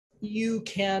you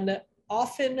can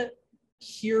often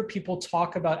hear people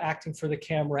talk about acting for the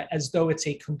camera as though it's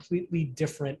a completely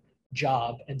different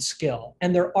job and skill.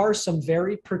 And there are some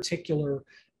very particular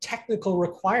technical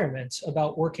requirements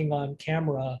about working on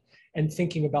camera and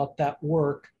thinking about that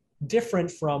work different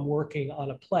from working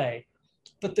on a play.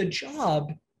 But the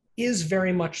job is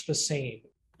very much the same.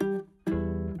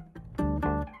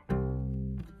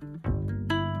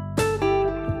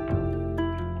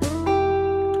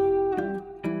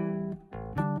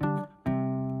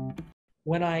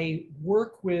 When I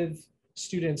work with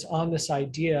students on this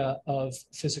idea of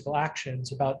physical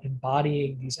actions, about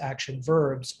embodying these action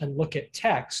verbs and look at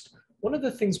text, one of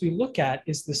the things we look at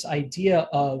is this idea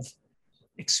of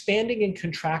expanding and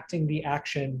contracting the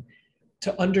action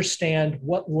to understand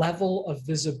what level of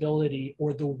visibility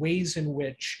or the ways in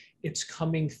which it's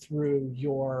coming through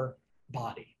your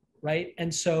body, right?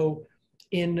 And so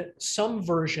in some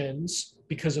versions,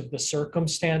 because of the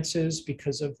circumstances,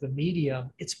 because of the medium,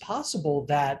 it's possible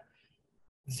that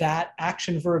that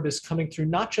action verb is coming through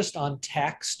not just on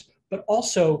text, but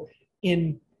also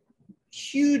in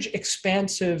huge,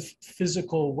 expansive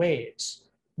physical ways.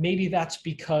 Maybe that's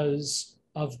because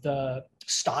of the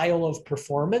style of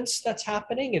performance that's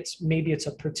happening. Maybe it's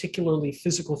a particularly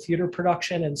physical theater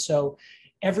production, and so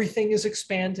everything is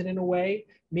expanded in a way.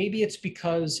 Maybe it's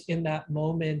because in that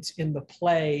moment in the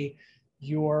play,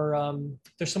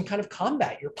 there's some kind of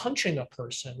combat. You're punching a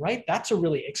person, right? That's a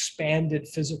really expanded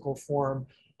physical form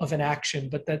of an action,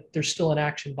 but that there's still an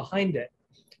action behind it.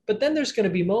 But then there's going to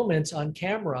be moments on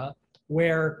camera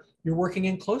where you're working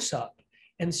in close-up.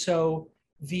 And so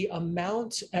the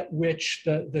amount at which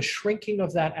the shrinking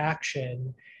of that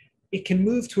action, it can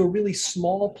move to a really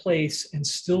small place and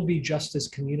still be just as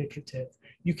communicative.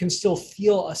 You can still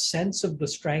feel a sense of the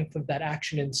strength of that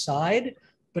action inside,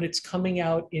 but it's coming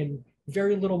out in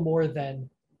very little more than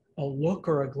a look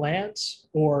or a glance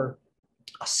or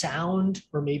a sound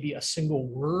or maybe a single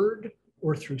word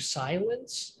or through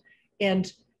silence.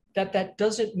 And that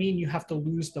doesn't mean you have to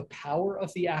lose the power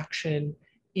of the action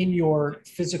in your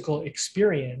physical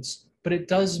experience, but it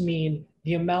does mean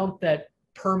the amount that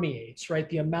permeates, right?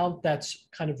 The amount that's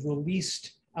kind of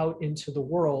released out into the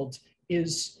world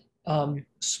is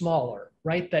smaller,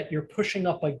 right? That you're pushing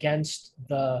up against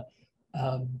the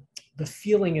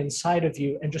feeling inside of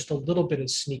you, and just a little bit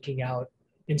is sneaking out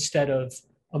instead of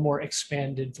a more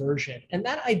expanded version. And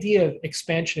that idea of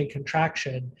expansion and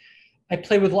contraction, I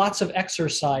play with lots of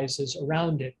exercises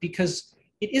around it, because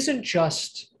it isn't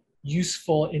just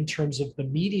useful in terms of the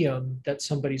medium that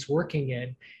somebody's working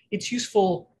in. It's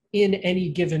useful in any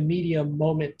given medium,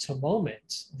 moment to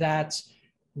moment. That's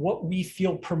what we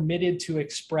feel permitted to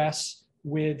express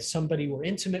with somebody we're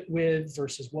intimate with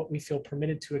versus what we feel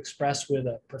permitted to express with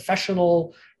a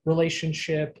professional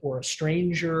relationship or a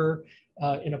stranger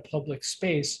in a public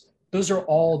space. Those are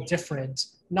all different,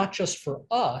 not just for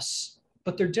us,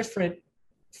 but they're different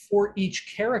for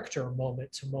each character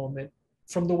moment to moment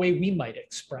from the way we might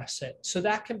express it. So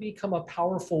that can become a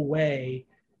powerful way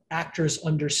actors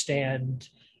understand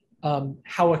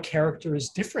how a character is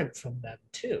different from them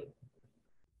too.